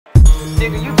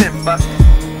Nigga, you been busted.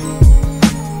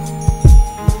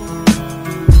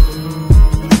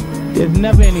 There's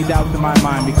never any doubts in my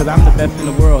mind because I'm the best in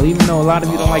the world. Even though a lot of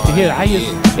you don't like to hear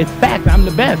it, it's fact. I'm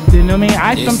the best. You know what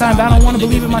I mean? Sometimes I don't want to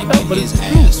believe it myself, but it's the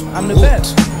truth. I'm the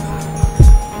best.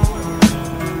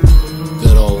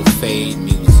 Good old fade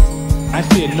music. I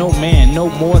fear no man, no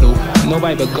mortal,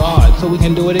 nobody but God, so we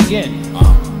can do it again.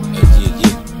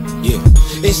 Yeah.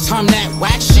 It's time that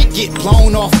whack shit get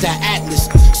blown off the atlas.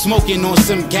 Smoking on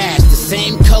some gas, the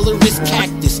same color as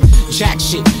cactus. Jack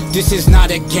shit, this is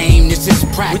not a game, this is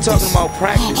practice. We talking about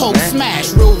practice, Hulk man.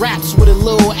 smash, real raps with a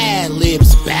little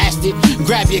ad-libs, bastard.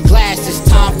 Grab your glasses,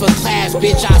 time for class,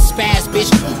 bitch. I spaz,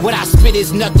 bitch. What I spit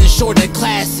is nothing short of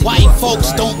classic. White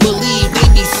folks don't believe, they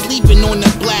be sleeping on the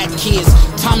black kids.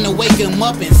 Time to wake them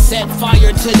up and set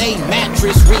fire to they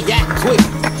mattress. React quick,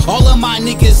 all of my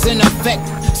niggas in effect.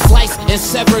 Slice and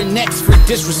sever necks for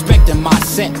disrespecting my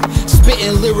set.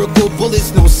 Spitting lyrical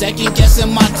bullets, no second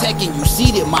guessing my tech. And you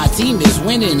see that my team is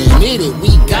winning, admit it, we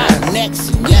got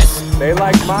next. And yes, They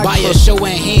like my by a show of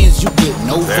hands, you get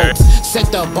no votes. Set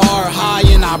the bar high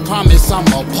and I promise I'm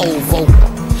a pole vote.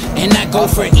 And I go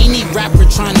for any rapper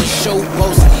trying to show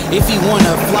boast. If he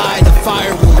wanna fly, the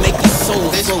fire will make his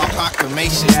soul This float. my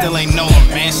proclamation, still ain't no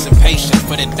emancipation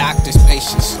for the doctor's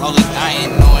patients. Slowly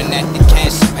dying, knowing that the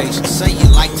cancer patients. Say you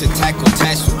like to tackle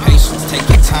tasks with patience. Take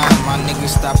your time, my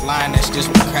niggas, stop lying, that's just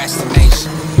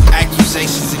procrastination.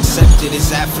 Accusations accepted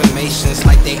as affirmations,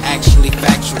 like they actually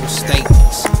factual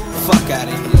statements. Fuck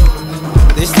out of here.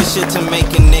 This the shit to make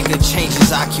a nigga change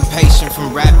his occupation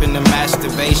from rapping to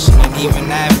masturbation. And even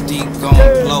after you gon'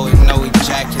 blow it, no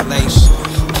ejaculation.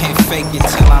 Can't fake it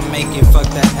till I make it, fuck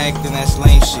that acting, that's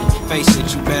lame shit. Face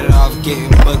it, you better off getting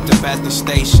booked up at the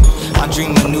station. I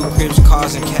dream of new cribs,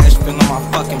 cars, and cash filling my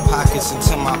fucking pockets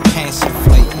until my pants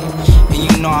inflate. And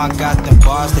you know I got the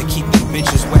bars that keep them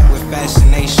bitches wet with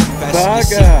fascination. Fasten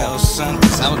your seatbelts, son,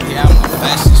 cause out here I'm the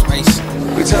fastest racer.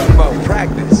 We talking about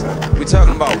practice. We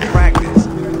talking about practice.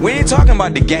 We ain't talking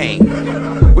about the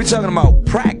game. We talking about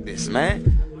practice, man.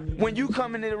 When you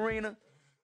come in the arena,